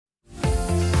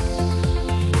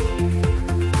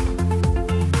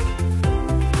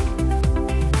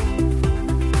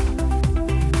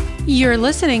You're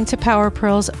listening to Power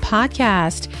Pearls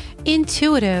Podcast,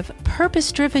 intuitive,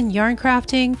 purpose-driven yarn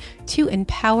crafting to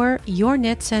empower your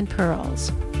knits and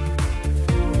pearls.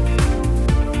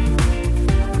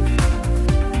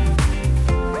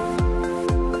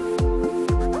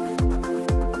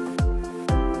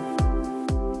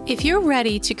 If you're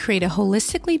ready to create a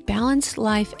holistically balanced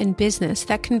life and business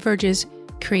that converges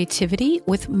creativity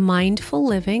with mindful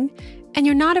living, and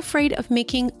you're not afraid of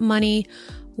making money,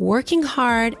 working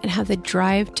hard, and have the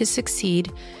drive to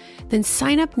succeed, then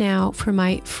sign up now for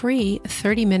my free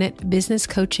 30-minute business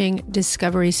coaching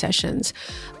discovery sessions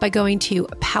by going to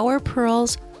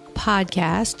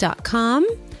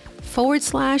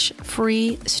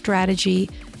powerpearlspodcast.com/free strategy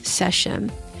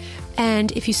session.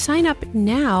 And if you sign up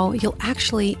now, you'll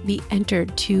actually be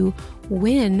entered to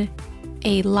win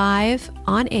a live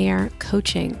on-air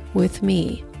coaching with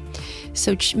me.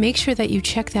 So make sure that you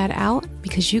check that out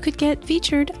because you could get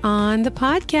featured on the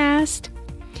podcast.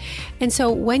 And so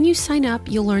when you sign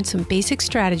up, you'll learn some basic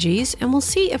strategies and we'll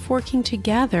see if working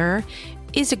together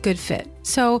is a good fit.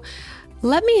 So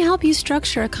let me help you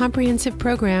structure a comprehensive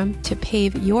program to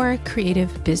pave your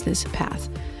creative business path.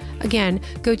 Again,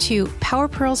 go to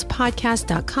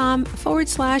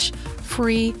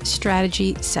powerpearlspodcast.com/free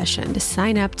strategy session to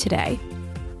sign up today.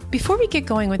 Before we get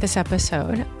going with this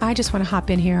episode, I just want to hop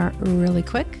in here really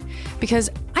quick because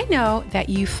I know that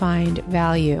you find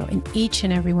value in each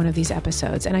and every one of these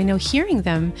episodes, and I know hearing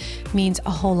them means a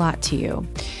whole lot to you.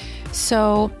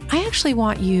 So I actually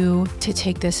want you to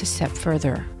take this a step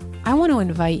further. I want to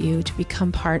invite you to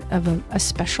become part of a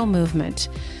special movement,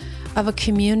 of a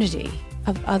community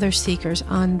of other seekers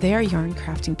on their yarn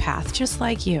crafting path, just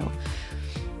like you,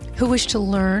 who wish to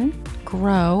learn,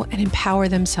 grow, and empower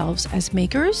themselves as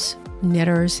makers,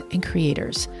 knitters, and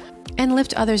creators, and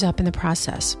lift others up in the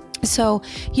process. So,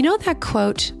 you know that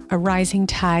quote, "A rising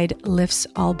tide lifts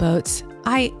all boats"?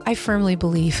 I firmly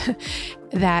believe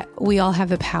that we all have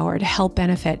the power to help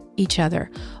benefit each other,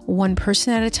 one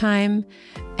person at a time,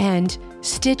 and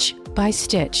stitch by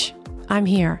stitch. I'm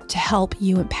here to help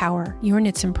you empower your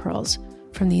knits and pearls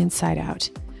from the inside out.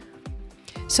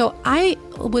 So I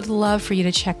would love for you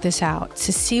to check this out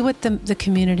to see what the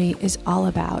community is all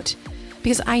about,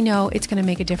 because I know it's going to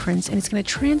make a difference and it's going to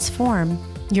transform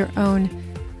your own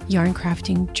yarn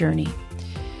crafting journey.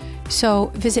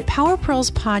 So visit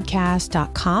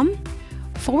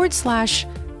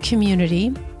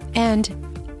powerpearlspodcast.com/community and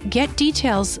get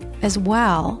details as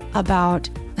well about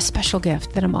a special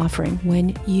gift that I'm offering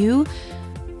when you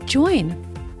join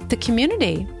the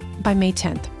community by May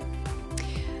 10th.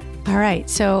 All right,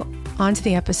 so on to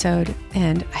the episode,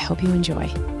 and I hope you enjoy.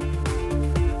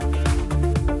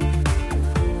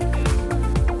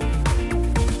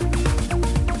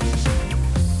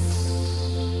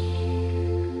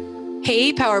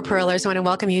 Hey, Power Pearlers, I want to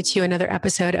welcome you to another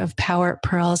episode of Power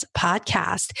Pearls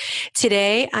Podcast.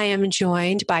 Today, I am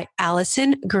joined by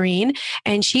Alison Green,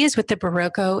 and she is with the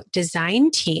Berroco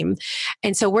design team.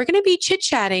 And so we're going to be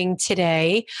chit-chatting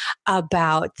today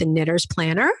about the Knitter's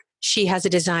Planner. She has a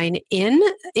design in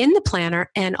the planner,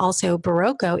 and also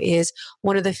Berroco is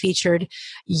one of the featured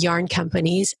yarn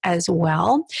companies as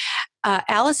well.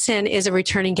 Alison is a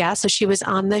returning guest, so she was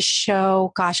on the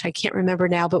show. Gosh, I can't remember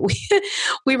now, but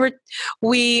we were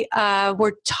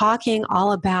talking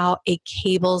all about a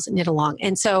cables knit along,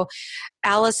 and so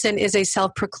Alison is a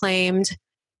self-proclaimed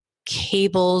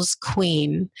cables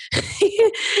queen.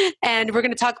 And we're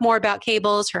going to talk more about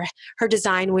cables, her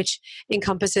design, which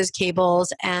encompasses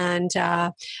cables. And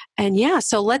yeah,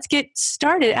 so let's get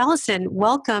started. Alison,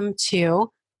 welcome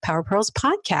to Power Pearls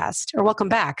Podcast, or welcome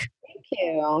back. Thank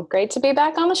you. Great to be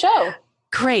back on the show.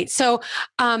 Great. So,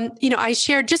 I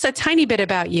shared just a tiny bit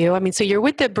about you. I mean, so you're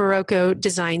with the Berroco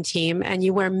design team and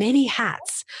you wear many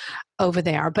hats over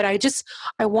there, but I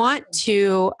want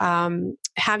to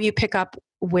have you pick up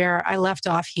where I left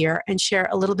off here and share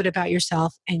a little bit about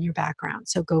yourself and your background.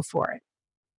 So go for it.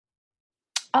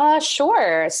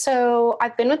 Sure. So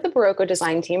I've been with the Berroco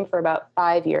design team for about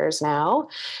 5 years now.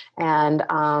 And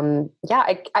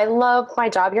I love my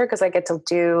job here because I get to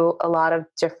do a lot of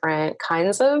different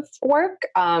kinds of work,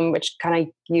 which kind of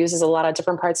uses a lot of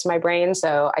different parts of my brain.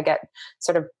 So I get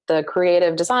sort of the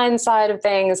creative design side of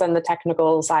things and the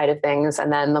technical side of things,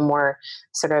 and then the more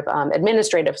sort of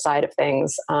administrative side of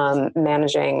things,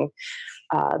 managing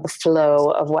the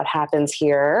flow of what happens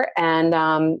here. And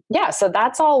so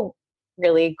that's all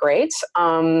really great.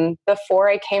 Before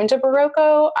I came to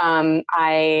Berroco,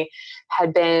 I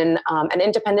had been an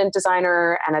independent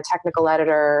designer and a technical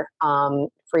editor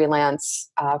freelance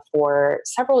for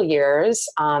several years.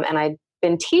 And I'd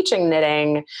been teaching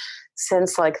knitting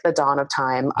since like the dawn of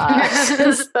time,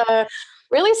 since the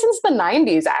really since the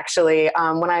 90s, actually.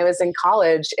 When I was in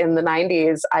college in the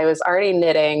 90s, I was already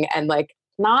knitting, and like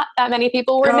not that many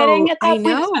people were knitting at that point,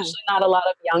 especially not a lot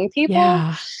of young people.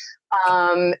 Yeah.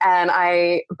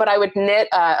 But I would knit,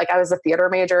 like I was a theater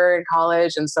major in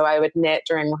college. And so I would knit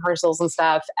during rehearsals and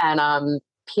stuff. And,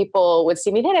 people would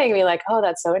see me knitting and be like, oh,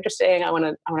 that's so interesting. I want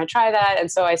to try that. And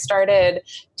so I started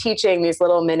teaching these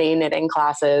little mini knitting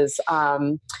classes.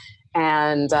 And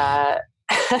then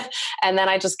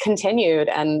I just continued.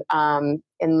 And,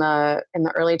 in the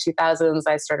early 2000s,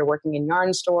 I started working in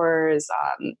yarn stores,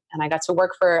 and I got to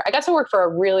work for a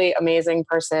really amazing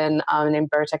person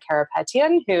named Berta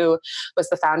Karapetian, who was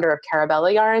the founder of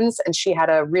Carabella Yarns, and she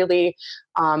had a really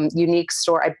unique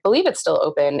store. I believe it's still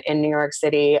open in New York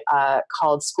City,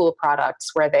 called School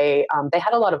Products, where they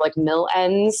had a lot of like mill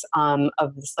ends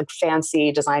of this like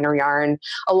fancy designer yarn.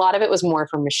 A lot of it was more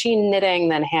for machine knitting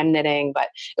than hand knitting, but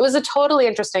it was a totally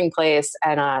interesting place,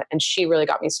 and she really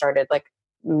got me started like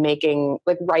writing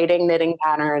knitting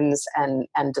patterns and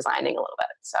designing a little bit.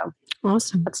 So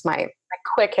awesome. That's my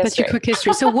quick history. That's your quick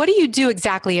history. So what do you do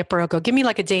exactly at Berroco? Give me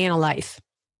like a day in a life.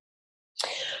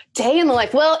 Day in the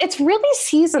life. Well, it's really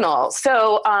seasonal.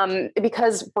 So,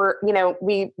 because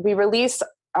we release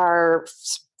our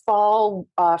fall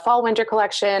winter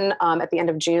collection at the end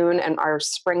of June, and our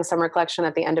spring summer collection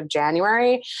at the end of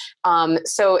January.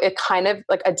 So it kind of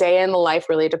like a day in the life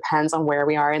really depends on where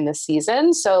we are in the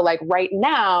season. So like right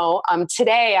now,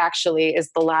 today actually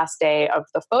is the last day of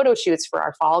the photo shoots for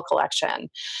our fall collection.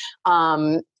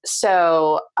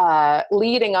 So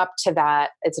leading up to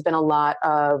that, it's been a lot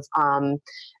of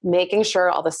making sure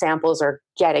all the samples are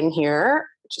getting here,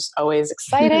 which is always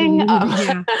exciting.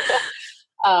 Yeah.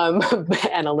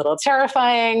 And a little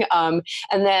terrifying. And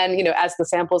then, as the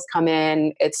samples come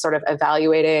in, it's sort of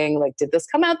evaluating, like, did this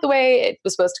come out the way it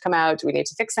was supposed to come out? Do we need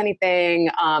to fix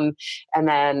anything? And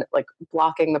then like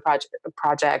blocking the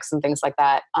projects and things like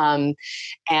that.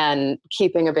 And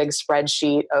keeping a big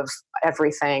spreadsheet of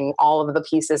everything, all of the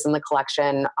pieces in the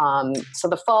collection. So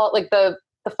the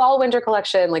fall winter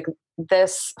collection, like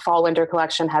this fall winter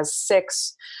collection has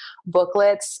 6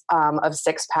 booklets of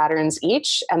 6 patterns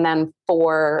each, and then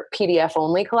 4 PDF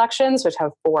only collections, which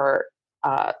have 4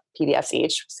 PDFs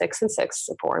each, 6 and 6,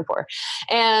 4 and 4.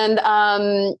 And,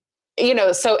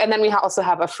 and then we also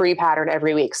have a free pattern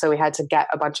every week. So we had to get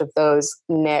a bunch of those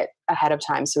knit ahead of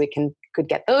time so we could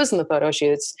get those in the photo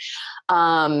shoots.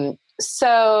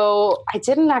 So I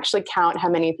didn't actually count how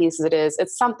many pieces it is.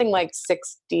 It's something like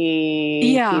 60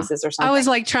 pieces or something. I was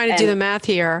like trying to do the math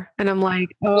here, and I'm like,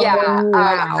 oh, wow.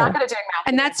 I'm not good at doing math.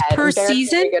 And that's per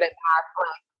season? I'm very good at math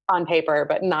on paper,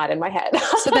 but not in my head.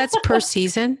 So that's per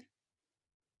season?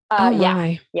 Oh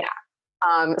my. Yeah.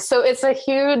 So it's a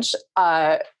huge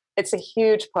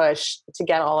push to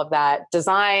get all of that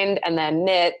designed and then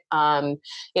knit.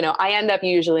 I end up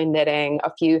usually knitting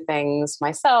a few things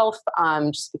myself,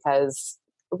 just because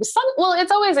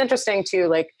it's always interesting to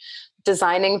like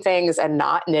designing things and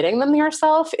not knitting them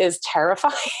yourself is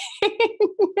terrifying.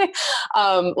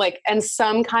 And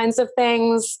some kinds of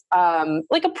things,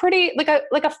 like a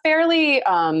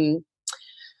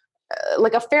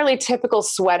fairly typical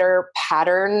sweater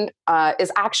pattern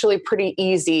is actually pretty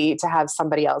easy to have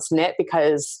somebody else knit,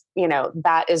 because,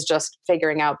 that is just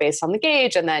figuring out based on the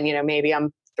gauge. And then, maybe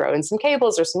I'm throwing some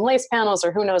cables or some lace panels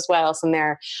or who knows what else in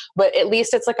there, but at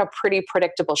least it's like a pretty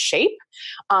predictable shape.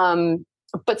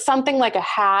 But something like a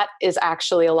hat is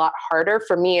actually a lot harder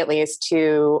for me, at least,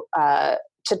 to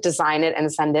design it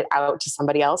and send it out to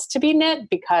somebody else to be knit,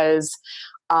 because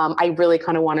I really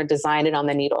kind of want to design it on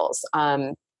the needles.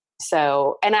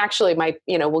 So, and actually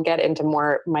we'll get into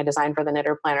more my design for the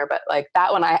knitter planner, but like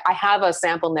that one, I have a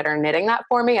sample knitter knitting that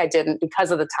for me. I didn't,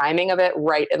 because of the timing of it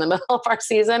right in the middle of our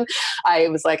season. I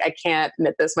was like, I can't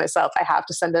knit this myself. I have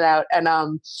to send it out.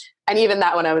 And even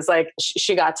that one, I was like,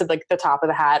 she got to like the top of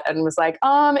the hat and was like,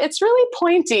 it's really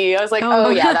pointy. I was like, oh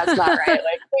yeah, that's not right. Like,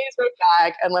 please move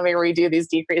back and let me redo these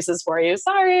decreases for you.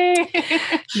 Sorry.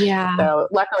 Yeah. So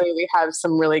luckily we have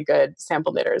some really good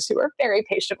sample knitters who are very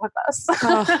patient with us.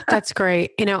 Oh, that's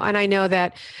great. And I know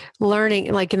that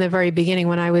learning, like in the very beginning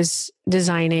when I was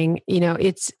designing,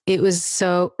 it was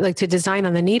so like to design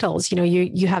on the needles,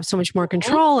 you have so much more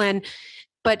control.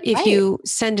 But if you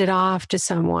send it off to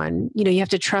someone, you have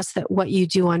to trust that what you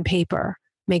do on paper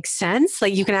makes sense.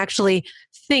 Like you can actually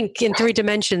think in 3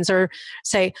 dimensions or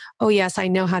say, oh yes, I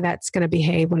know how that's going to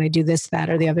behave when I do this, that,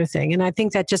 or the other thing. And I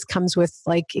think that just comes with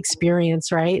like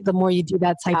experience, right? The more you do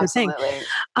that type of thing.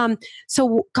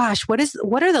 So gosh, what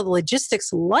are the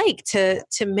logistics like to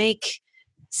make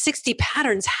 60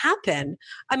 patterns happen?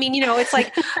 I mean, it's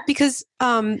like, because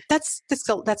that's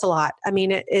a lot. I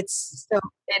mean, it's so,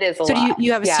 it is a so lot. do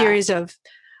you have a Yeah. series of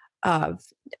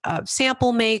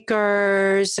sample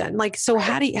makers, and like, so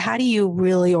how do you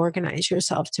really organize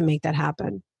yourself to make that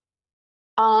happen?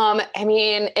 I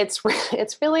mean, it's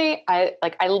really,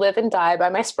 I live and die by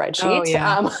my spreadsheet. Oh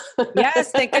yeah.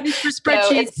 Yes. Thank goodness for So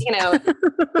it's, spreadsheets.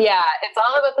 yeah, it's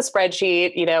all about the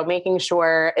spreadsheet, making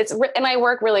sure and I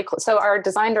work really close. So our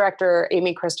design director,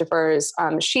 Amy Christophers,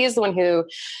 she is the one who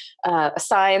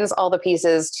assigns all the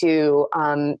pieces to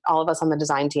all of us on the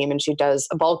design team, and she does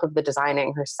a bulk of the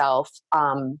designing herself.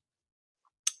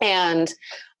 And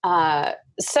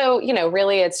so,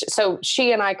 really so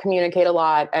she and I communicate a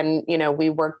lot, and, we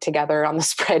work together on the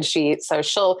spreadsheet. So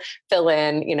she'll fill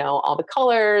in, all the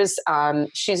colors.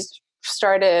 She's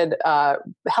started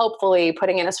helpfully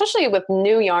putting in, especially with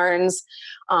new yarns,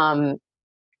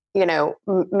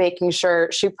 making sure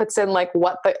she puts in like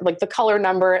what the color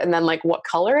number, and then like what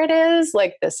color it is.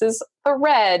 Like, this is the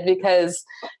red, because,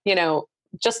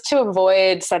 just to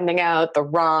avoid sending out the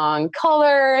wrong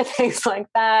color, things like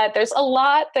that. There's a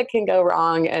lot that can go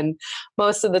wrong. And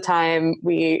most of the time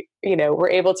we're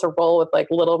able to roll with like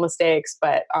little mistakes,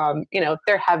 but,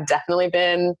 there have definitely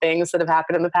been things that have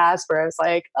happened in the past where I was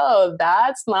like, oh,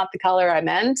 that's not the color I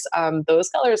meant. Those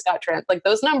colors got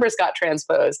those numbers got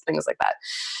transposed, things like that.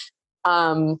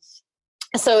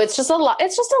 So it's just a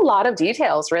lot of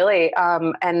details, really.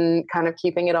 And kind of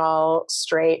keeping it all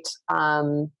straight.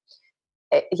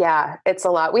 It's a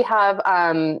lot. We have,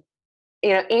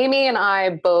 Amy and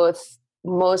I both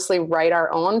mostly write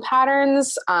our own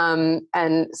patterns, and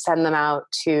send them out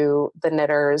to the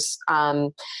knitters.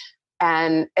 And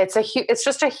it's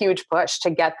just a huge push to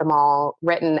get them all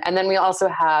written. And then we also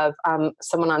have,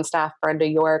 someone on staff, Brenda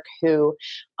York, who,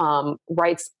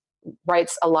 writes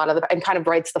a lot of and kind of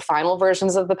writes the final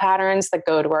versions of the patterns that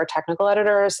go to our technical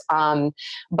editors.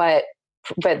 But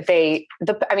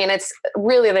it's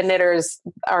really, the knitters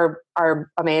are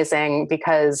amazing,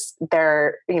 because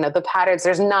they're, the patterns,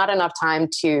 there's not enough time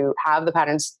to have the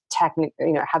patterns have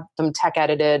them tech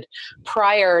edited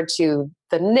prior to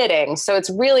the knitting. So it's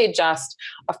really just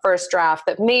a first draft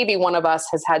that maybe one of us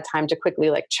has had time to quickly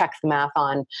like check the math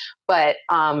on. But,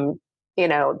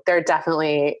 they're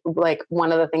definitely like,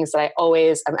 one of the things that I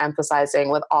always am emphasizing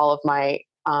with all of my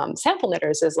sample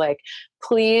knitters is like,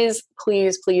 please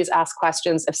ask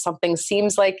questions. If something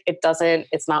seems like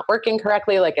it's not working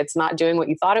correctly, like it's not doing what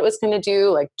you thought it was going to do,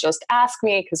 like just ask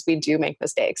me, because we do make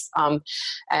mistakes. And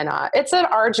it's an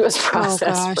arduous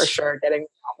process for sure, getting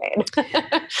it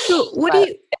made. So what do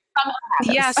you,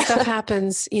 yeah, stuff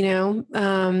happens,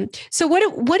 so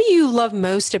what do you love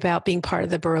most about being part of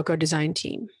the Berroco design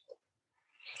team?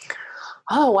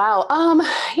 Oh, wow.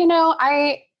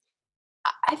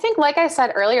 I think, like I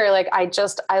said earlier, like I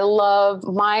love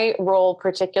my role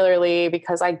particularly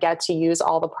because I get to use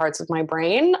all the parts of my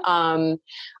brain.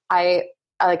 I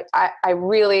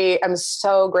really am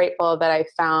so grateful that I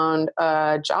found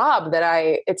a job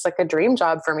it's like a dream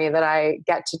job for me, that I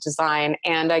get to design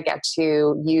and I get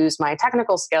to use my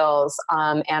technical skills,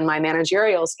 and my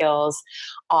managerial skills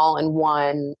all in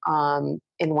one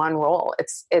role.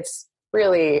 It's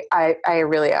really, I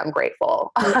really am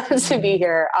grateful to be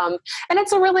here. And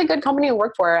it's a really good company to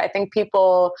work for. I think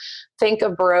people think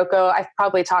of Berroco, I've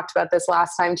probably talked about this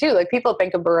last time too, like people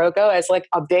think of Berroco as like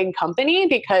a big company,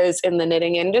 because in the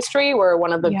knitting industry, we're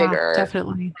one of the bigger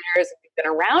definitely players. We've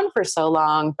been around for so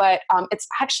long, but it's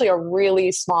actually a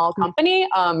really small company.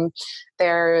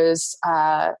 There's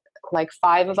like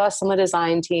 5 of us on the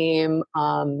design team.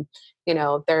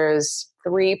 There's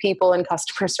 3 people in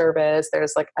customer service.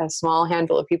 There's like a small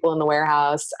handful of people in the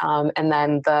warehouse. And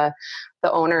then the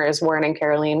owner is Warren and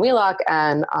Caroline Wheelock,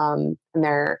 and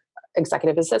their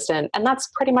executive assistant. And that's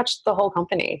pretty much the whole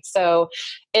company. So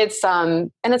it's,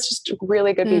 and it's just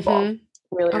really good people.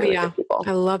 Mm-hmm. Really good people.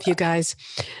 I love you guys.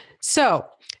 So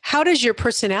how does your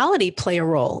personality play a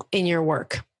role in your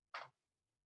work?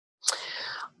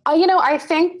 I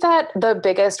think that the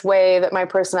biggest way that my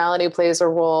personality plays a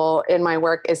role in my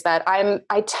work is that I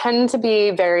tend to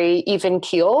be very even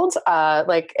keeled. I'm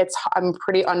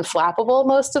pretty unflappable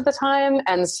most of the time.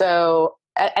 And so,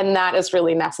 and that is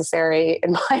really necessary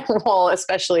in my role,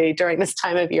 especially during this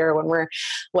time of year when we're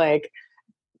like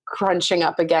crunching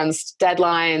up against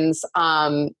deadlines.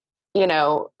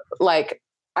 Like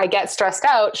I get stressed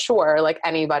out, sure, like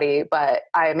anybody, but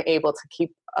I'm able to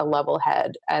keep a level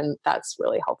head, and that's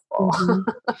really helpful.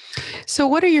 Mm-hmm. So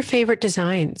what are your favorite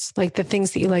designs? Like the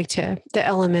things that you the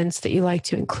elements that you like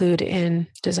to include in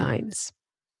designs?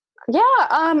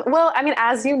 Yeah. Well, I mean,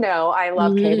 as you know, I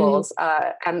love Mhm. cables.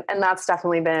 And that's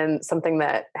definitely been something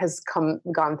that has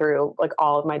gone through like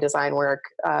all of my design work,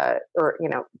 or,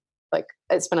 like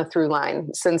it's been a through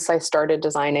line since I started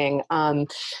designing. And,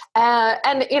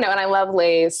 and I love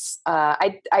lace.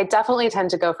 I definitely tend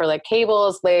to go for like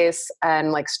cables, lace,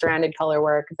 and like stranded color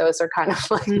work. Those are kind of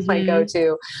like my Mhm.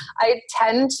 go-to. I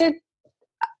tend to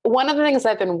One of the things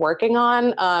I've been working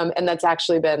on, and that's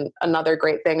actually been another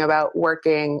great thing about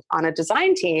working on a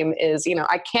design team is,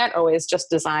 I can't always just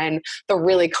design the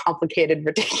really complicated,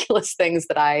 ridiculous things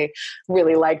that I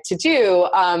really like to do.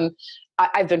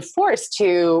 I've been forced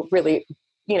to really,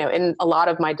 in a lot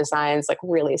of my designs, like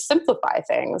really simplify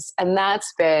things. And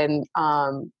that's been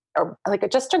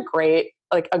just a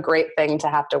great thing to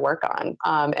have to work on,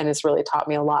 and it's really taught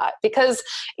me a lot, because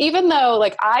even though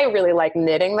like I really like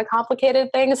knitting the complicated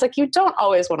things, like you don't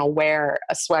always want to wear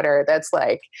a sweater that's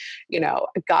like,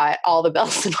 got all the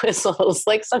bells and whistles.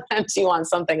 Like sometimes you want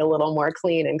something a little more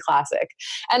clean and classic.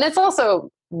 And it's also,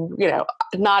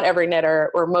 not every knitter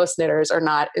or most knitters are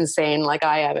not insane like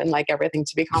I am and like everything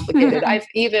to be complicated. I've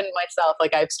even myself,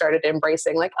 like I've started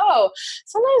embracing like, oh,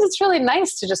 sometimes it's really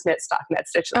nice to just knit stock, knit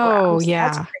stitch them Oh, around. That's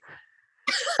yeah.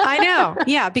 I know.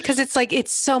 Yeah. Because it's like,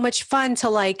 it's so much fun to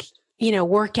like,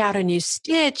 work out a new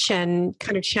stitch and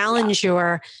kind of yeah. challenge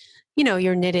your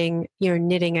knitting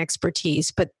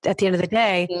expertise. But at the end of the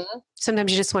day, Mhm.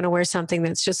 sometimes you just want to wear something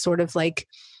that's just sort of like,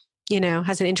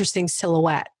 has an interesting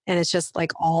silhouette and it's just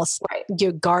like all Right.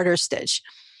 your garter stitch.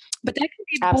 But that can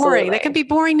be boring. That can Absolutely. be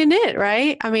boring to knit,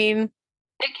 right? I mean,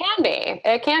 It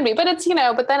can be, but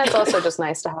but then it's also just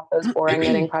nice to have those boring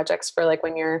knitting projects for like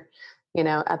when you're, in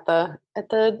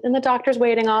the doctor's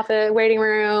waiting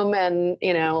room, and,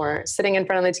 or sitting in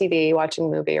front of the TV watching a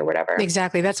movie or whatever.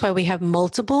 exactly. That's why we have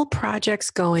multiple projects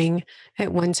going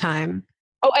at one time.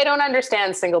 Oh, I don't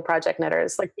understand single project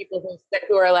knitters, like people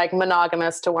who are like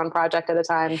monogamous to one project at a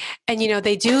time. And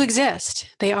they do exist.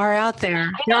 They are out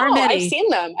there. I There are know, I've many. seen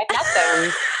them, I've met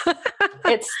them.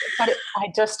 I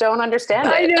just don't understand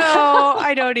I it. know.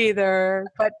 I don't either.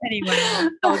 But anyway,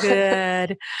 it's all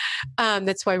good.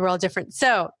 That's why we're all different.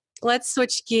 So let's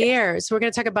switch gears. We're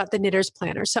going to talk about the Knitter's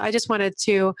Planner. So I just wanted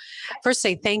to first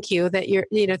say thank you that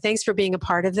thanks for being a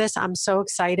part of this. I'm so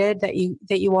excited that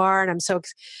you are, and I'm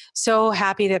so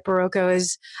happy that Berroco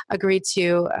has agreed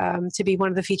to be one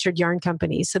of the featured yarn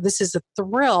companies. So this is a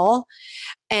thrill.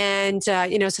 And, so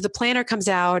the planner comes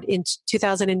out in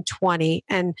 2020,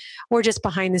 and we're just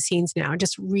behind the scenes now,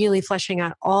 just really fleshing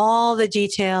out all the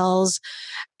details.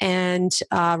 And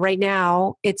right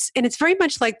now it's very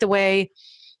much like the way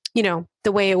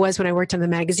it was when I worked on the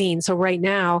magazine. So right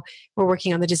now we're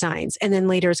working on the designs, and then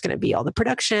later it's going to be all the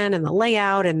production and the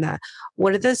layout and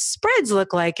what do the spreads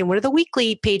look like and what do the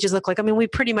weekly pages look like. I mean, we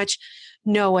pretty much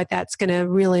know what that's going to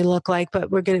really look like, but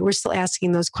we're still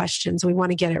asking those questions. We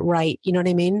want to get it right. You know what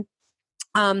I mean?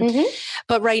 Um, Hmm.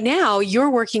 but right now you're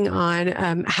working on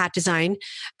hat design.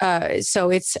 So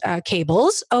it's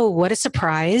cables. Oh, what a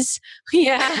surprise.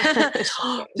 Yeah.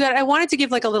 But I wanted to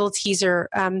give like a little teaser.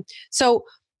 So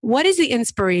what is the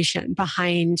inspiration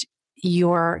behind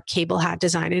your cable hat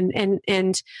design?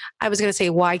 And I was going to say,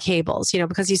 why cables,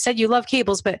 because you said you love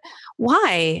cables, but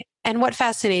why, and what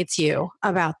fascinates you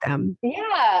about them?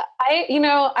 Yeah,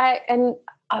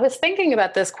 I was thinking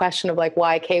about this question of like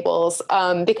why cables,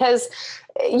 because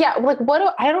yeah, like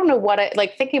I don't know what I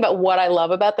like thinking about what I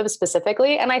love about them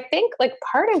specifically, and I think like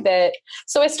part of it.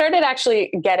 So I started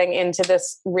actually getting into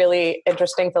this really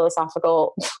interesting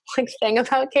philosophical like thing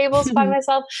about cables by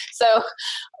myself. So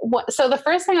so the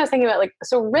first thing I was thinking about, like,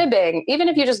 so ribbing, even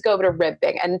if you just go to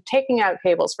ribbing and taking out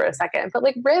cables for a second, but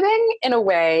like ribbing in a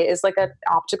way is like an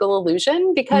optical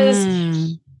illusion, because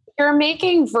Mm, you're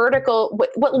making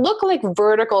what look like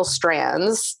vertical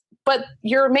strands, but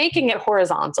you're making it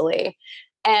horizontally.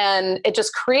 And it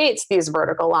just creates these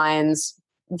vertical lines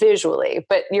visually,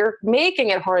 but you're making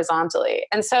it horizontally.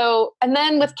 And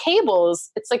then with cables,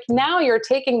 it's like now you're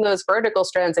taking those vertical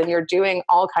strands and you're doing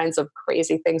all kinds of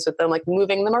crazy things with them, like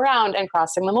moving them around and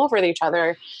crossing them over each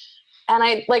other.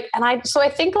 So I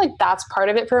think like that's part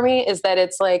of it for me, is that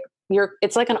it's like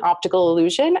an optical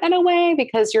illusion in a way,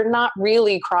 because you're not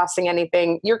really crossing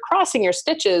anything. You're crossing your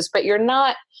stitches, but you're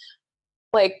not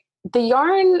like the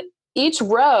yarn. Each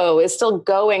row is still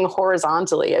going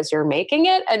horizontally as you're making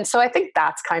it. And so I think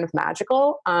that's kind of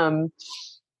magical.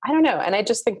 I don't know. And I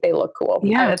just think they look cool.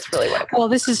 yeah. That's really what it comes Well,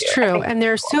 this down is to. I true. think And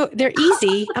they're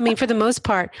easy. I mean, for the most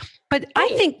part, but I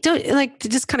right. think don't like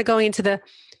just kind of going into the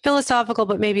philosophical,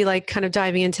 but maybe like kind of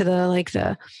diving into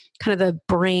the kind of the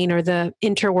brain or the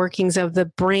interworkings of the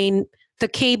brain, the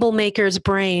cable maker's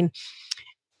brain.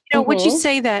 would you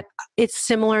say that it's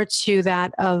similar to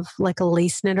that of like a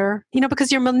lace knitter?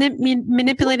 Because you're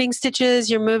manipulating stitches,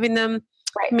 you're moving them.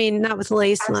 Right. I mean, not with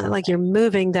lace, not like you're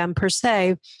moving them per se.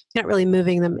 You're not really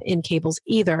moving them in cables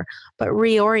either, but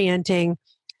reorienting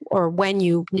or when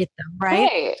you knit them, right?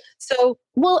 Right. So,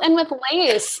 well, and with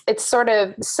lace, it's sort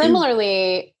of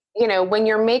similarly, when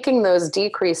you're making those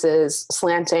decreases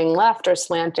slanting left or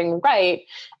slanting right,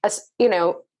 as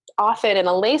often in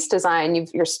a lace design,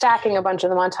 you're stacking a bunch of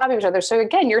them on top of each other. So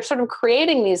again, you're sort of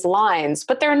creating these lines,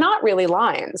 but they're not really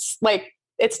lines. Like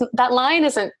that line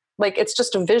isn't like, it's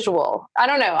just a visual. I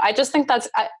don't know. I just think that's,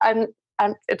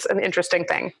 it's an interesting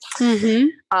thing.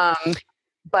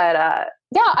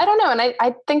 Yeah, I don't know. And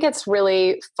I think it's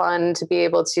really fun to be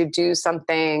able to do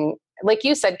something, like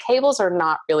you said, cables are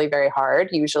not really very hard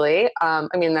usually. I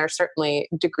mean, there are certainly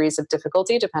degrees of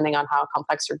difficulty depending on how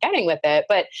complex you're getting with it,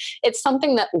 but it's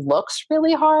something that looks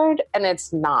really hard and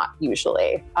it's not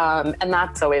usually. And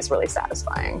that's always really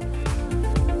satisfying.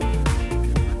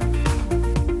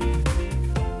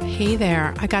 Hey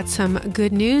there, I got some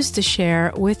good news to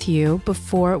share with you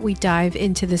before we dive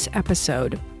into this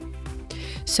episode.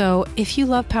 So if you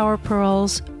love Power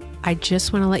Pearls, I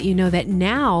just want to let you know that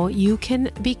now you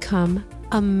can become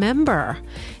a member.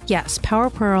 Yes, Power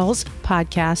Pearls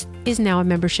podcast is now a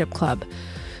membership club.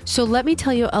 So let me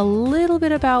tell you a little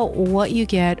bit about what you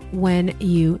get when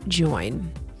you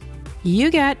join.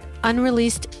 You get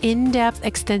unreleased, in-depth,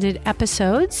 extended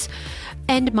episodes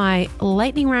and my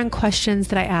lightning round questions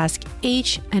that I ask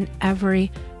each and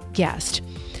every guest.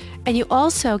 And you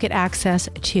also get access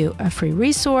to a free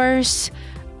resource,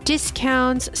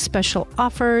 discounts, special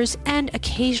offers, and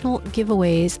occasional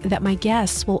giveaways that my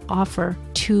guests will offer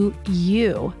to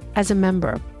you as a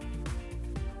member.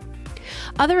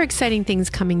 Other exciting things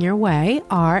coming your way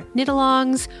are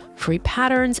knit-alongs, free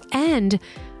patterns, and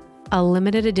a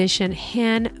limited edition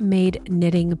handmade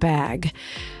knitting bag.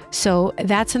 So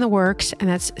that's in the works, and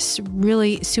that's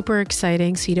really super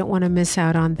exciting. So you don't want to miss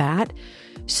out on that.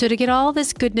 So to get all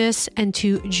this goodness and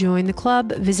to join the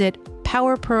club, visit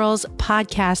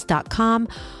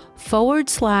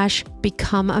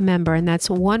powerpearlspodcast.com/become a member. And that's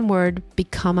one word,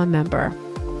 become a member.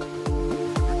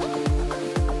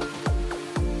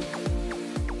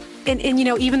 And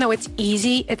even though it's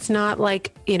easy, it's not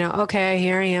like, okay,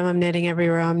 here I am, I'm knitting every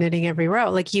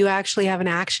row. Like you actually have an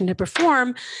action to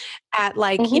perform at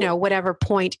like, whatever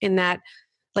point in that,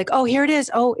 like, oh, here it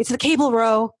is. Oh, it's the cable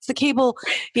row. It's the cable,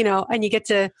 and you get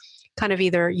to kind of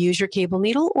either use your cable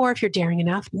needle or if you're daring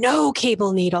enough, no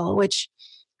cable needle, which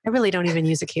I really don't even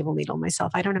use a cable needle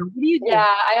myself. I don't know. What do you do?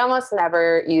 Yeah, I almost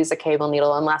never use a cable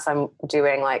needle unless I'm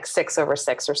doing like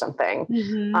 6/6 or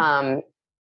something.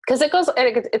 Because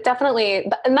it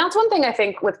definitely, and that's one thing I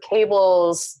think with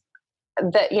cables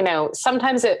that,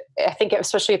 sometimes I think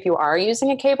especially if you are using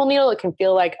a cable needle, it can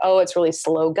feel like, oh, it's really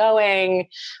slow going.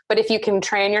 But if you can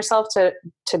train yourself to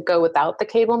go without the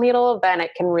cable needle, then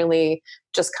it can really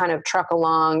just kind of truck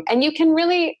along. And you can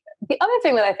really, the other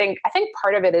thing that I think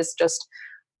part of it is just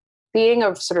being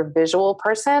a sort of visual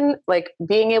person, like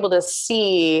being able to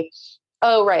see,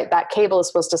 oh, right, that cable is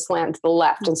supposed to slant to the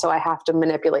left. And so I have to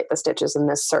manipulate the stitches in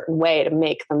this certain way to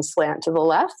make them slant to the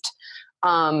left.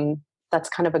 That's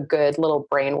kind of a good little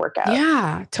brain workout.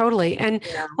 Yeah, totally. And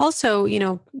also,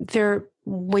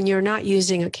 when you're not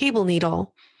using a cable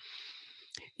needle,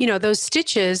 those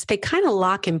stitches, they kind of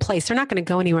lock in place. They're not going to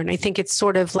go anywhere. And I think it's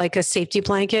sort of like a safety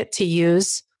blanket to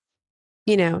use,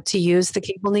 the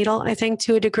cable needle, I think,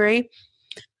 to a degree.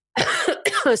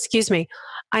 Excuse me.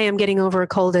 I am getting over a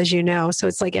cold, as you know. So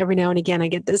it's like every now and again, I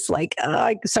get this like,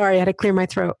 sorry, I had to clear my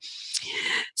throat.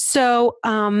 So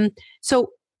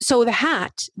the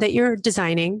hat that you're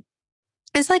designing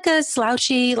is like a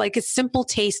slouchy, like a simple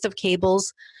taste of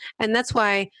cables. And that's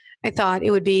why I thought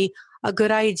it would be a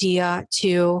good idea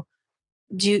to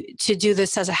do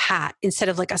this as a hat instead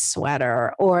of like a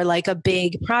sweater or like a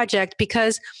big project,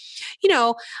 because,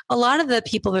 a lot of the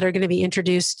people that are going to be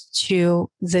introduced to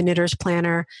the Knitter's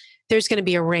Planner, there's going to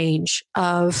be a range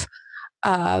of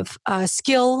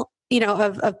skill,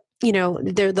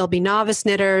 there'll be novice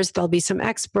knitters, there'll be some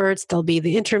experts, there'll be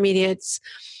the intermediates.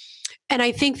 And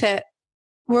I think that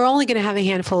we're only going to have a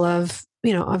handful of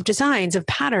designs, of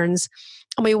patterns.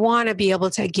 And we want to be able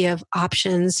to give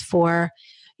options for,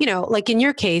 like in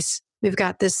your case, we've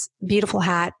got this beautiful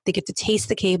hat. They get to taste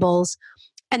the cables.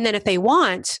 And then if they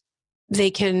want, they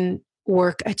can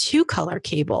work a 2-color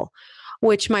cable,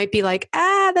 which might be like,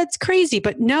 that's crazy.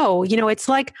 But no, it's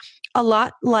like a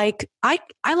lot like, I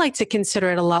like to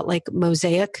consider it a lot like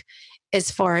mosaic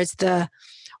as far as the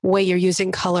way you're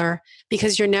using color,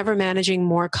 because you're never managing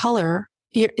more color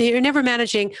you're never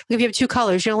managing. If you have two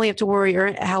colors, you only have to worry,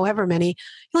 or however many,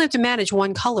 you only have to manage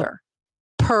one color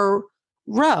per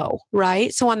row,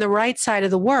 right? So on the right side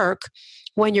of the work,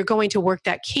 when you're going to work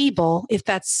that cable, if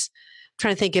that's, I'm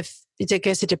trying to think if, I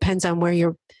guess it depends on where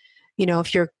you're,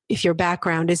 if your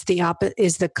background is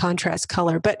the contrast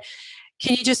color. But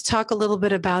can you just talk a little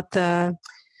bit about the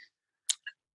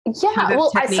Yeah,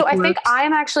 well, I think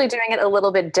I'm actually doing it a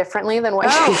little bit differently than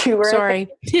what you were. Sorry,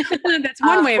 that's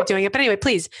one way of doing it. But anyway,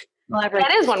 please elaborate.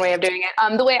 That is one way of doing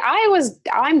it. The way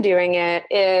I'm doing it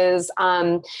is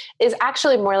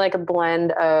actually more like a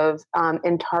blend of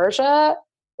intarsia,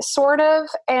 sort of,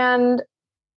 and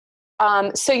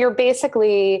so you're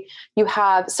basically,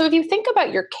 so if you think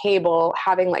about your cable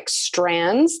having like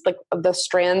strands, like the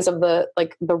strands of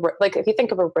like if you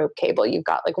think of a rope cable, you've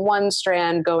got like one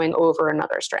strand going over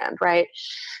another strand, right?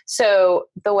 So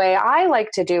the way I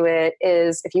like to do it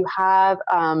is if you have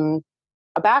a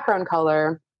background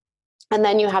color, and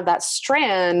then you have that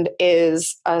strand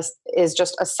is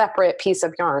just a separate piece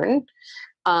of yarn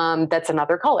that's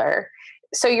another color.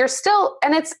 So you're still,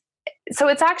 and it's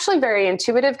actually very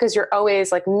intuitive because you're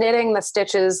always like knitting the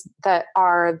stitches that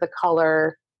are the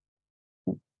color,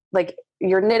 like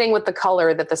you're knitting with the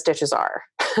color that the stitches are,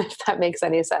 if that makes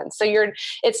any sense. So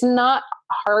it's not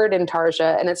hard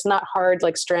intarsia and it's not hard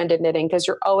like stranded knitting because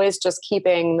you're always just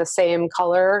keeping the same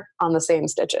color on the same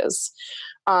stitches.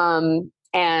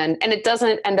 And it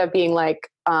doesn't end up being like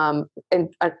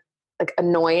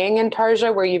annoying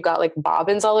intarsia where you've got like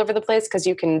bobbins all over the place because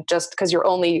you're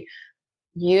only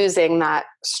using that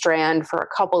strand for a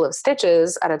couple of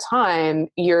stitches at a time,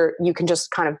 you can just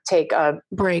kind of take a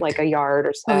break, like a yard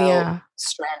or so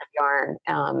strand of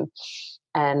yarn,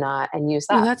 and use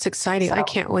that. Oh, that's exciting. So I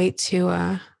can't wait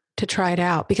to try it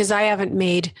out because I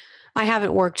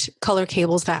haven't worked color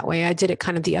cables that way. I did it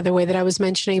kind of the other way that I was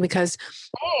mentioning because,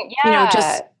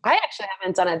 I actually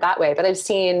haven't done it that way, but I've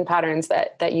seen patterns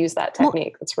that use that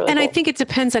technique. That's really cool. I think it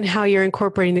depends on how you're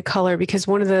incorporating the color because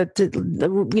one of the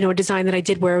design that I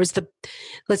did where it was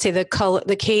let's say the color,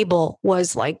 the cable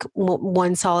was like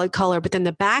one solid color, but then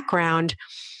the background,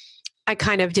 I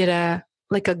kind of did a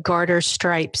garter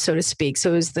stripe, so to speak.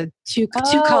 So it was the two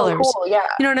colors. Cool, yeah.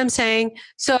 You know what I'm saying?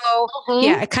 So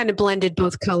I kind of blended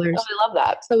both colors. Oh, I love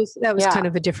that. So that was kind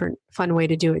of a different fun way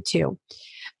to do it too.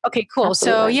 Okay, cool.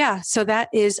 Absolutely. So that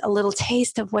is a little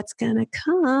taste of what's going to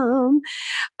come.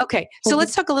 Okay. So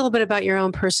let's talk a little bit about your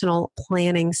own personal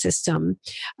planning system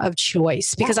of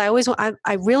choice, because I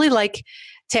really like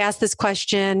to ask this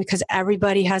question because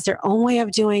everybody has their own way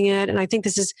of doing it. And I think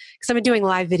this is because I've been doing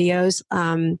live videos,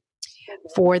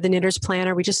 for the Knitter's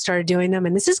Planner. We just started doing them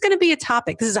and this is going to be a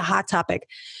topic. This is a hot topic.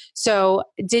 So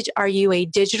are you a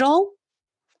digital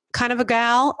kind of a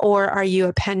gal or are you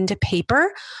a pen to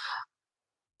paper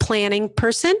planning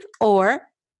person or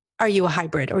are you a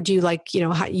hybrid or do you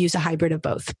use a hybrid of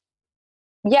both?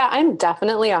 Yeah, I'm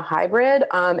definitely a hybrid.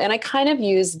 And I kind of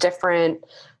use different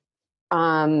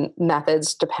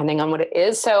methods depending on what it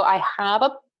is. So I have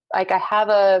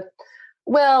a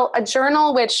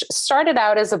journal, which started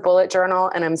out as a bullet journal,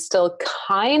 and I'm still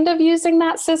kind of using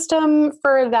that system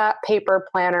for that paper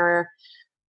planner,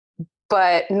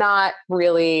 but not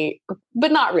really.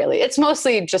 It's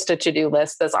mostly just a to-do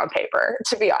list that's on paper,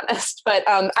 to be honest. But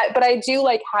I do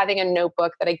like having a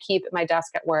notebook that I keep at my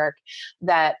desk at work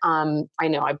that I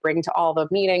know I bring to all the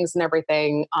meetings and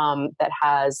everything, that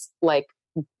has like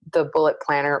the bullet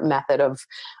planner method of,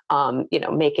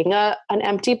 making an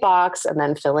empty box and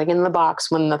then filling in the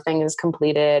box when the thing is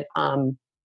completed. And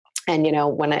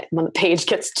when the page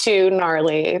gets too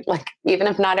gnarly, like even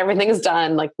if not everything is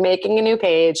done, like making a new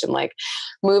page and like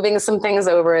moving some things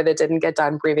over that didn't get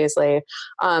done previously.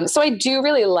 So I do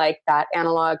really like that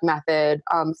analog method,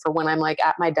 for when I'm like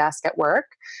at my desk at work.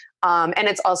 And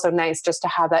it's also nice just to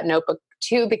have that notebook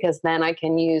too, because then I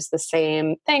can use the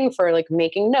same thing for like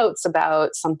making notes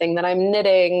about something that I'm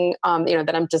knitting,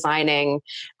 that I'm designing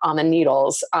on the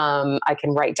needles. I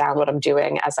can write down what I'm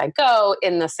doing as I go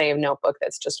in the same notebook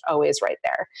that's just always right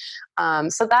there.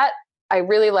 So that I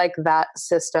really like that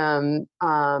system,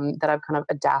 that I've kind of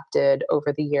adapted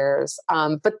over the years.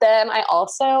 But then I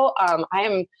also,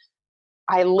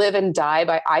 I live and die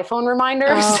by iPhone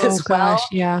reminders as well. Gosh,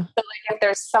 yeah. So like if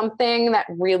there's something that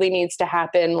really needs to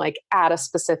happen like at a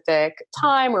specific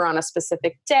time or on a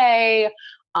specific day,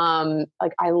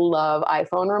 like I love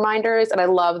iPhone reminders, and I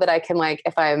love that I can like,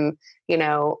 if I'm,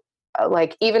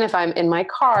 like even if I'm in my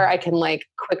car, I can like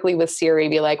quickly with Siri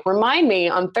be like, remind me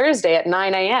on Thursday at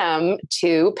 9 a.m.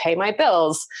 to pay my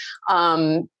bills.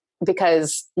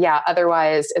 because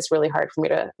otherwise it's really hard for me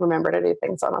to remember to do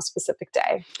things on a specific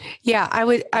day. Yeah, I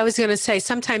was going to say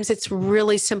sometimes it's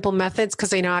really simple methods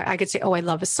because I could say, oh, I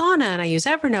love Asana and I use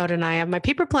Evernote and I have my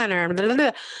paper planner and blah, blah,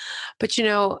 blah. But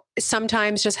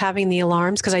sometimes just having the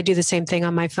alarms, because I do the same thing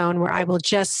on my phone where I will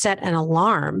just set an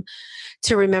alarm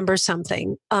to remember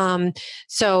something.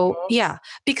 So yeah,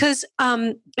 because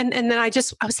and then I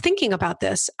was thinking about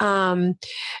this.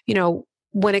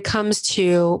 When it comes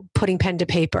to putting pen to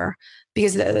paper,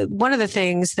 because one of the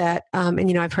things that,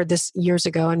 I've heard this years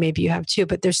ago, and maybe you have too,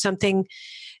 but there's something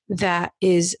that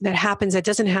happens that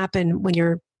doesn't happen when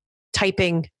you're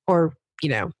typing or,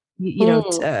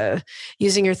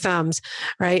 using your thumbs,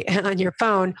 right, on your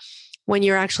phone. When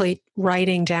you're actually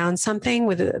writing down something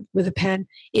with a pen,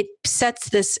 it sets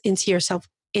this into your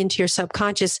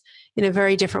subconscious in a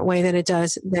very different way than it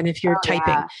does than if you're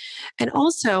typing. Yeah. And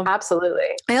also, absolutely,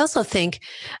 I also think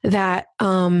that,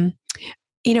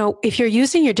 if you're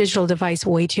using your digital device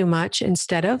way too much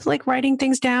instead of like writing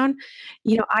things down,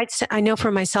 I know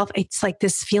for myself, it's like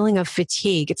this feeling of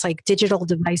fatigue. It's like digital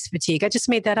device fatigue. I just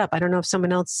made that up. I don't know if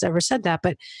someone else ever said that,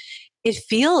 but it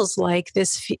feels like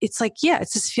this. It's like,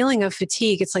 it's this feeling of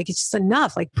fatigue. It's like, it's just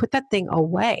enough. Like put that thing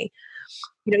away.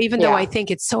 Even though I think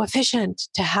it's so efficient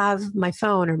to have my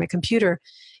phone or my computer,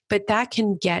 but that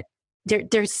can get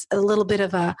there's a little bit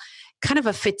of a kind of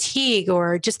a fatigue,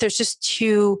 or there's just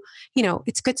too,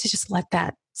 it's good to just let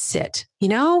that sit, I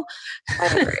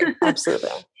agree. Absolutely.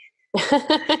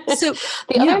 So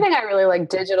the other thing I really like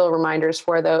digital reminders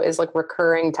for though, is like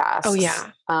recurring tasks. Oh yeah.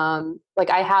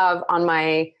 Like I have on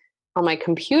my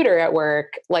computer at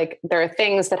work, like there are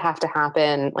things that have to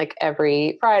happen like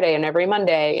every Friday and every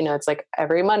Monday. It's like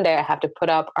every Monday I have to put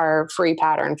up our free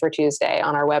pattern for Tuesday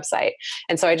on our website.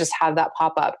 And so I just have that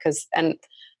pop up and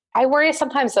I worry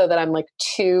sometimes though that I'm like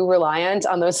too reliant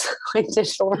on those like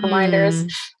digital reminders.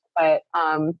 But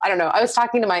I don't know. I was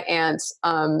talking to my aunt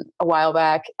a while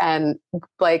back, and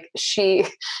like she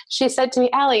said to me,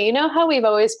 Allie, you know how we've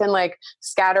always been like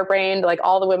scatterbrained, like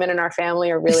all the women in our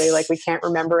family are really like we can't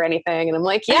remember anything. And I'm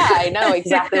like, yeah, I know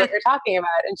exactly what you're talking about.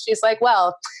 And she's like,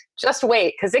 well, just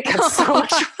wait, because it gets so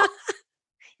much fun.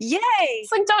 Yay.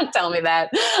 It's like, don't tell me that.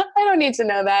 I don't need to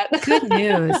know that. Good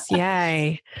news.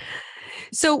 Yay.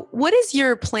 So what does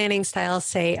your planning style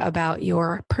say about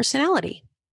your personality?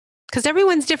 Because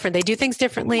everyone's different. They do things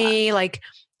differently. Yeah. Like,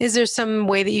 is there some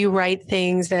way that you write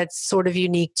things that's sort of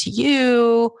unique to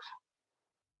you?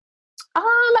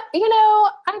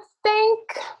 I think,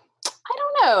 I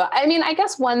don't know. I mean, I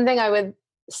guess one thing I would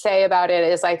say about it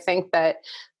is I think that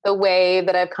the way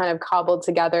that I've kind of cobbled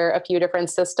together a few different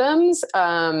systems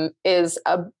is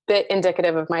a bit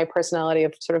indicative of my personality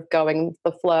of sort of going with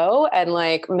the flow and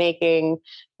like making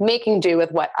do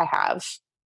with what I have.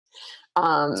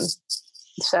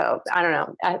 So I don't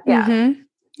know. Yeah. Mm-hmm.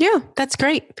 Yeah, that's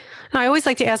great. I always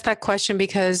like to ask that question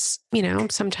because,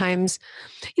 sometimes,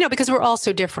 because we're all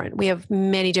so different. We have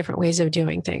many different ways of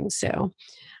doing things. So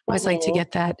I always like to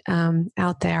get that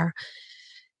out there.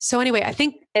 So anyway, I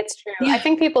think it's true. Yeah. I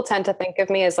think people tend to think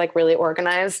of me as like really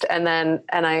organized. And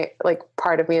I like,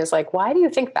 part of me is like, why do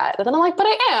you think that? And then I'm like, but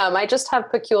I am. I just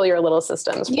have peculiar little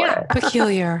systems for it.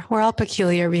 Peculiar. We're all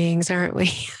peculiar beings, aren't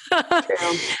we?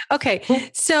 True.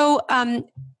 Okay. So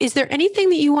is there anything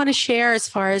that you want to share as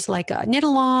far as like a knit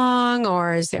along,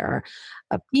 or is there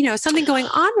something going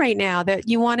on right now that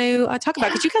you want to talk about?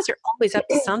 Because you guys are always up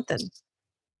to something.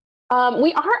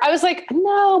 We are. I was like,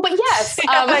 no, but yes.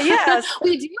 Yes.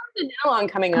 We do have the knit along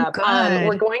coming up.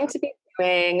 We're going to be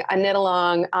doing a knit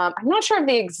along. I'm not sure of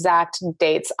the exact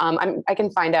dates. I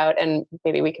can find out and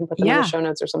maybe we can put them in the show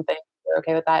notes or something. We're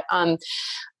okay with that.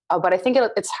 But I think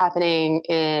it's happening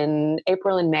in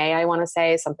April and May, I want to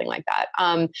say, something like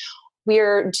that.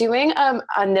 We're doing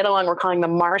a knit along. We're calling the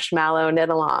Marshmallow Knit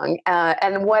Along.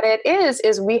 And what it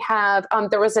is we have,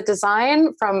 there was a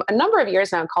design from a number of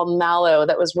years now called Mallow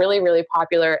that was really, really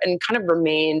popular and kind of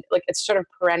remained like it's sort of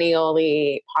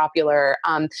perennially popular.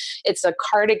 It's a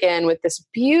cardigan with this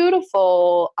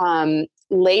beautiful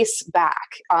lace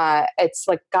back. It's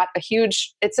like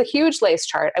it's a huge lace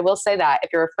chart. I will say that if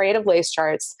you're afraid of lace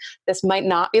charts, this might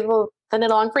not be the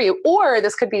knit along for you, or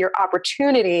this could be your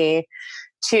opportunity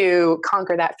to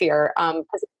conquer that fear.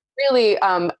 Because really,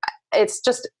 it's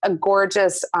just a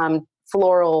gorgeous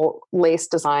floral lace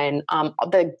design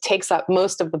that takes up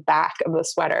most of the back of the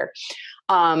sweater.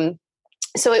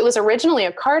 So it was originally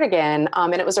a cardigan,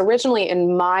 and it was originally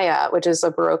in Maya, which is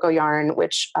a Berroco yarn,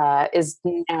 which is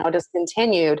now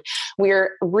discontinued.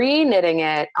 We're re-knitting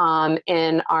it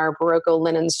in our Berroco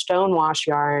linen stonewash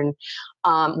yarn.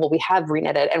 Well, we have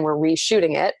re-knit it and we're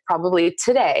reshooting it probably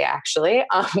today, actually,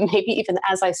 maybe even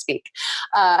as I speak,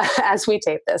 as we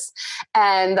tape this.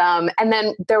 And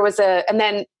then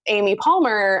then Amy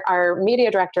Palmer, our media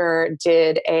director,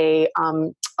 did a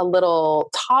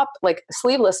little top, like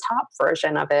sleeveless top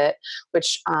version of it,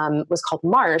 which was called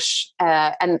Marsh,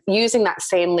 and using that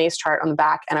same lace chart on the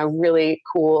back and a really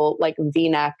cool like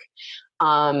V-neck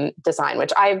design,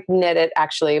 which I've knitted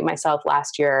actually myself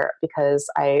last year because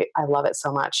I love it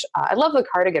so much. I love the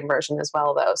cardigan version as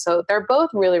well though. So they're both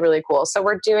really, really cool. So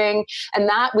we're doing, and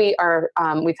that we've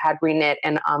had reknit,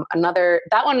 and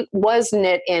that one was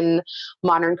knit in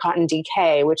Modern Cotton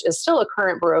DK, which is still a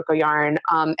current Berroco yarn.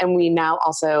 And we now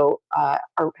also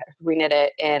reknit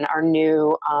it in our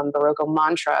new Berroco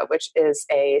Mantra, which is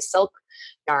a silk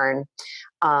yarn.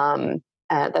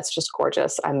 That's just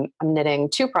gorgeous. I'm knitting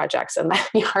 2 projects in that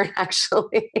yarn,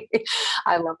 actually.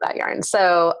 I love that yarn.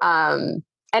 So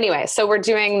anyway, so we're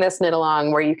doing this knit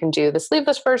along where you can do the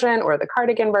sleeveless version or the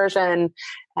cardigan version,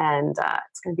 and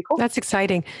it's going to be cool. That's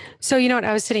exciting. So, you know what,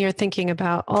 I was sitting here thinking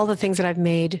about all the things that I've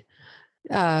made,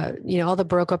 all the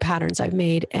Berroco patterns I've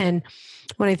made. And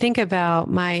when I think about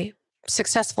my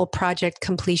successful project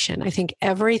completion, I think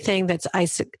everything that's,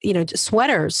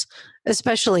 sweaters,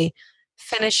 especially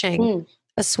finishing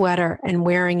a sweater and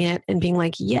wearing it and being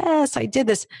like, yes, I did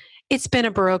this. It's been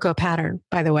a Berroco pattern,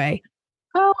 by the way.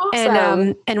 Oh,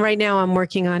 awesome. And right now I'm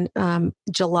working on the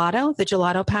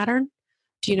gelato pattern.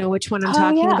 Do you know which one I'm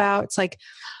talking about? It's like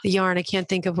the yarn. I can't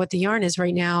think of what the yarn is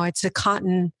right now. It's a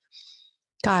cotton.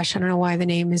 Gosh, I don't know why the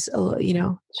name is,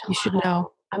 you should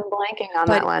know. I'm blanking on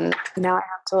that one. Now I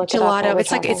have to look gelato.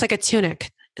 It up. It's like a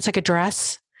tunic. It's like a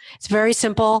dress. It's very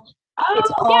simple.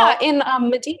 Oh, in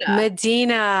Medina.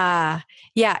 Medina.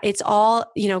 Yeah, it's all,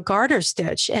 garter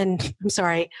stitch. And I'm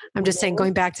sorry, I'm just saying,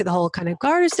 going back to the whole kind of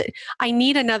garter stitch, I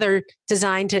need another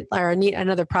design or need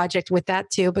another project with that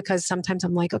too, because sometimes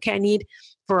I'm like, okay, I need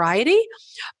variety,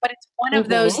 but it's one of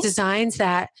those designs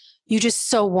that you just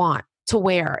so want to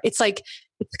wear. It's like,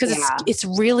 because it's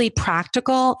really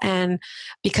practical, and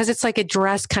because it's like a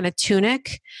dress kind of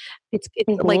tunic, it's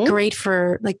like great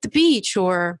for like the beach,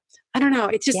 or I don't know.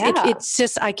 It's just, it's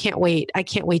just, I can't wait. I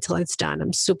can't wait till it's done.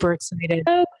 I'm super excited.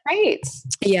 Oh, great.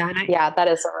 Yeah. That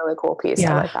is a really cool piece.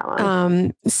 Yeah. I like that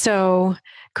one. So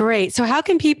great. So how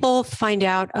can people find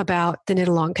out about the knit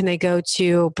along? Can they go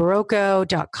to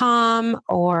Berroco.com,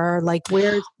 or like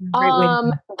where's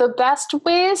the best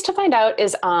ways to find out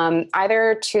is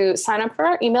either to sign up for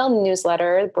our email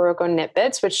newsletter, Berroco Knit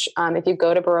Bits, which if you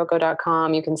go to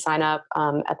Berroco.com, you can sign up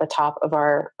at the top of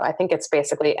I think it's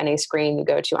basically any screen you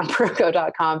go to on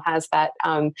Berroco.com has that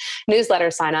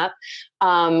newsletter sign up.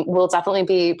 We'll definitely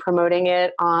be promoting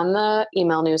it on the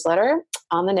email newsletter,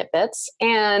 on the Knit Bits,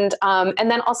 and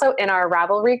then also in our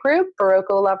Ravelry group,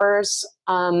 Berroco Lovers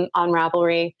on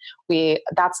Ravelry.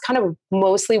 That's kind of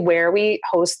mostly where we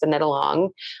host the knit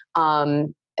along,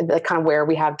 the kind of where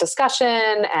we have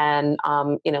discussion and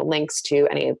links to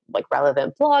any like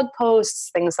relevant blog posts,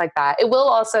 things like that. It will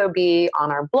also be on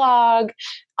our blog.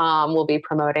 We'll be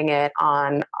promoting it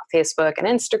on Facebook and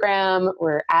Instagram.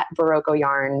 We're at Berroco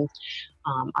Yarn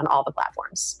on all the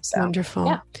platforms. So, wonderful.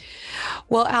 Yeah.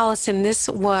 Well, Alison, this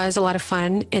was a lot of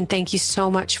fun, and thank you so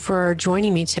much for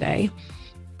joining me today.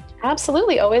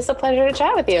 Absolutely. Always a pleasure to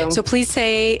chat with you. So please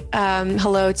say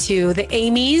hello to the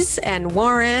Amy's and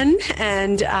Warren.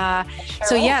 And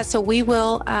so we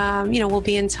will, we'll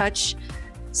be in touch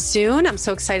soon. I'm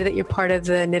so excited that you're part of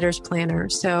the Knitters Planner.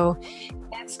 So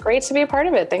it's great to be a part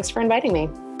of it. Thanks for inviting me.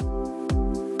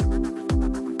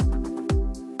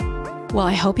 Well,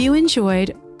 I hope you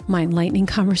enjoyed my enlightening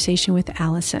conversation with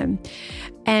Alison.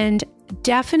 And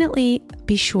definitely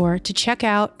be sure to check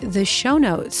out the show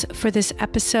notes for this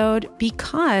episode,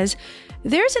 because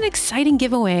there's an exciting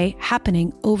giveaway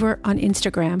happening over on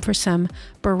Instagram for some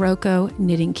Berroco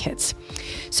knitting kits.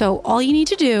 So all you need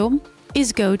to do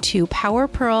is go to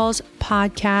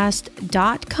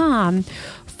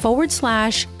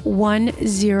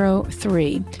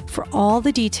powerpearlspodcast.com/103 for all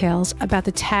the details about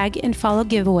the tag and follow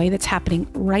giveaway that's happening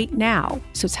right now.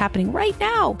 So it's happening right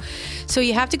now. So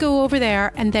you have to go over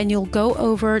there, and then you'll go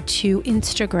over to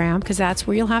Instagram, because that's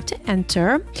where you'll have to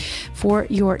enter for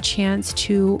your chance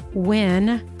to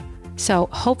win. So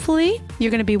hopefully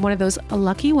you're going to be one of those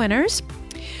lucky winners.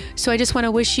 So I just want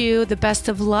to wish you the best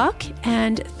of luck,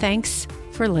 and thanks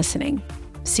for listening.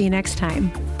 See you next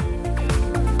time.